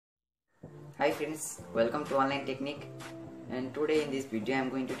Hi friends, welcome to Online Technique, and today in this video I am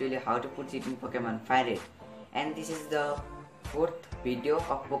going to tell you how to put cheat in Pokemon Fire Red, and this is the fourth video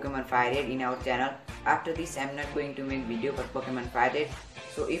of Pokemon Fire Red in our channel. After this I am not going to make video for Pokemon Fire Red,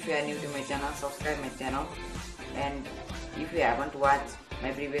 so if you are new to my channel, subscribe my channel, and if you haven't watched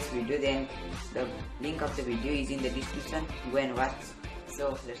my previous video, then the link of the video is in the description. Go and watch.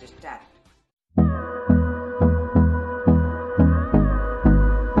 So let's start.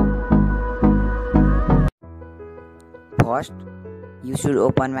 First, you should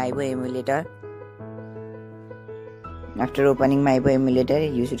open MyBoy emulator. After opening MyBoy emulator,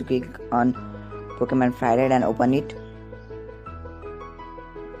 you should click on Pokemon Fire Red and open it.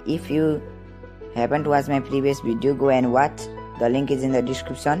 If you haven't watched my previous video, go and watch. The link is in the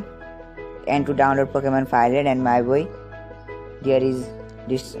description. And to download Pokemon Fire Red and MyBoy, there is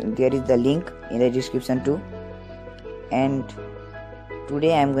the link in the description too. And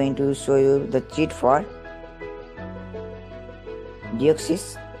today I am going to show you the cheat for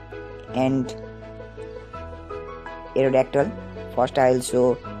Deoxys and Aerodactyl. First I will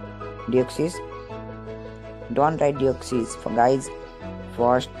show Deoxys. Don't write Deoxys guys.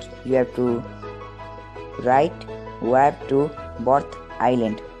 First you have to write web to Birth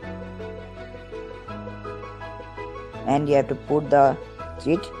Island, and you have to put the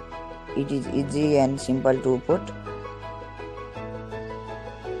cheat. It is easy and simple to put.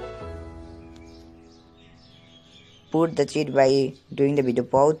 Put the cheat by doing the video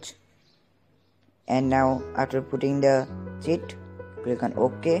pause, and now after putting the cheat, click on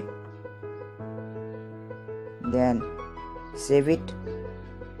OK, then save it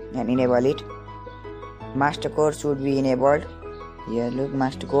and enable it. Master code should be enabled. Here look,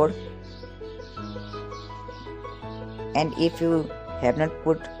 master code. And if you have not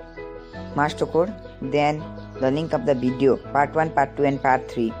put master code, then the link of the video part 1, part 2 and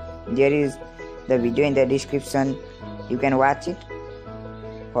part 3, there is the video in the description. You can watch it.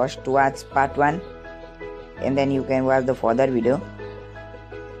 First watch part 1 and then you can watch the further video.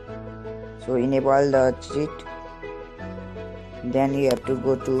 So enable the cheat. Then you have to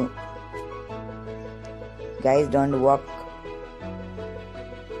go to, guys, don't walk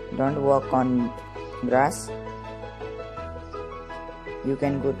on grass. You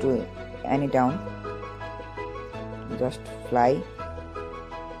can go to any town, just fly.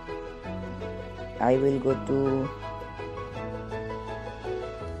 I will go to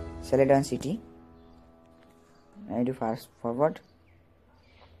Celadon City. I do fast forward.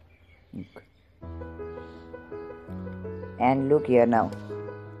 And look here now.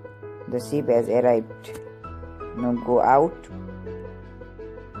 The ship has arrived. Now go out.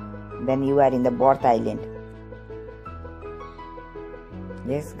 Then you are in the Birth Island.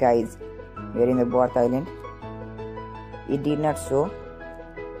 Yes guys, you are in the Birth Island. It did not show,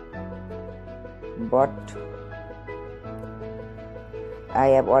 but I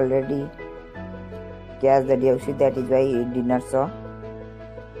have already cast the Deoxys, that is why it did not show.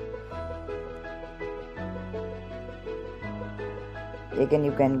 Again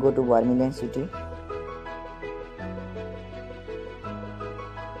you can go to Vermilion City.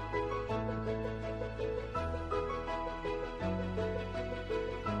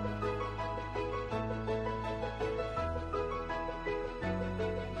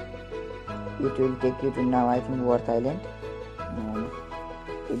 It will take you to now, I think, Birth Island.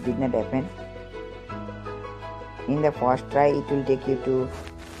 It did not happen. In the first try it will take you to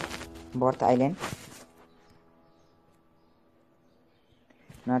Birth Island.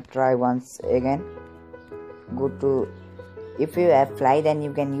 Now try once again. Go to, if you have fly then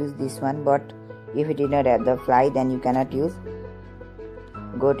you can use this one, but if you did not have the fly then you cannot use.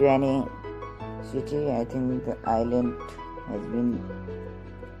 Go to any city. I think the island has been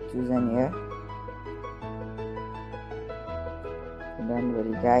chosen here. Don't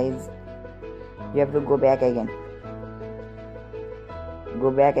worry guys, you have to go back again.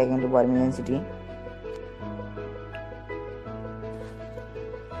 Go back again to Vermilion City.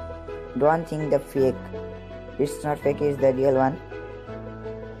 Don't think the fake. It's not fake, it's the real one.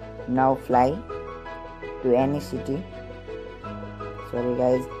 Now fly to any city. Sorry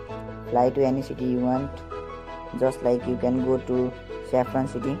guys, fly to any city you want. Just like you can go to Saffron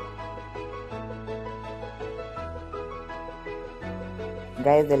City.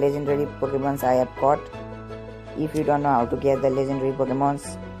 Guys, the legendary Pokemons I have caught. If you don't know how to get the legendary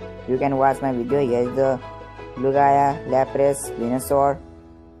Pokemons, you can watch my video. Here is the Lugia, Lapras, Venusaur,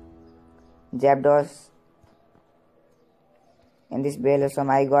 Zapdos, and this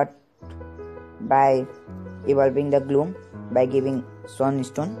Bellossom I got by evolving the Gloom by giving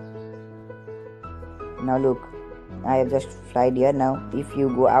Sunstone. Now look, I have just flied here. Now if you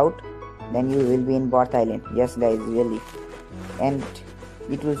go out, then you will be in Birth Island. Yes guys, really. And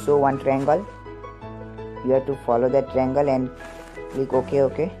it will show one triangle. You have to follow that triangle and click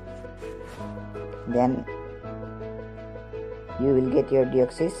OK. Then you will get your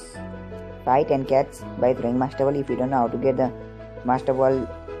Deoxys. Fight and catch by throwing master ball. If you don't know how to get the master ball,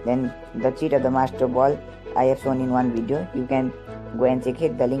 then the cheat of the master ball I have shown in one video. You can go and check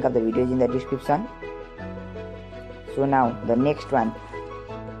it. The link of the video is in the description. So now the next one,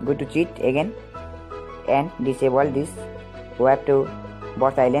 go to cheat again and disable this. Go up to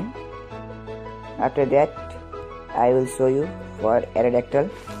Birth Island. After that I will show you for Aerodactyl.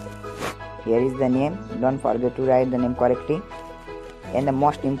 Here is the name. Don't forget to write the name correctly. And the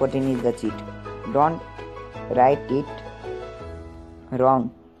most important is the cheat. Don't write it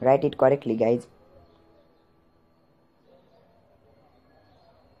wrong. Write it correctly, guys.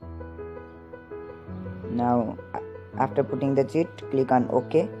 Now after putting the cheat, click on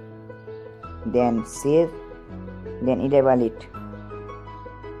OK. Then save. Then enable it.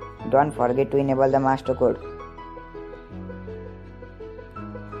 Don't forget to enable the master code.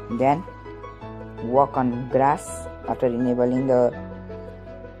 Then walk on grass after enabling the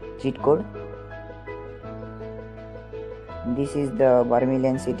cheat code. This is the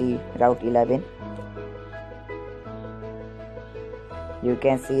Vermilion City Route 11. You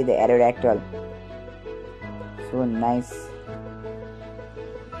can see the Aerodactyl. So nice.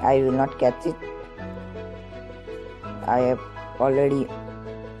 I will not catch it. I have already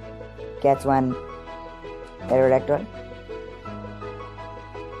catch one Aerodactyl.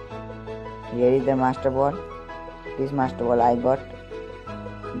 Here is the master ball. This master ball I got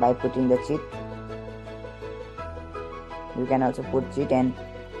by putting the cheat. You can also put cheat and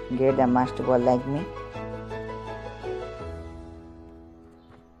get the master ball like me.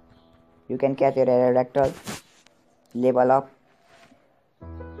 You can catch your Aerodactyl, level up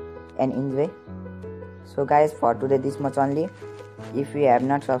and enjoy. So guys, for today this much only. If you have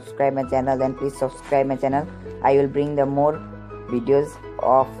not subscribed my channel, then please subscribe my channel. I will bring the more videos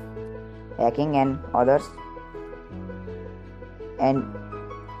of hacking and others. And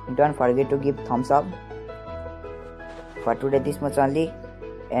don't forget to give thumbs up. For today this much only,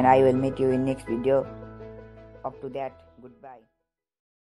 and I will meet you in next video. Up to that, goodbye.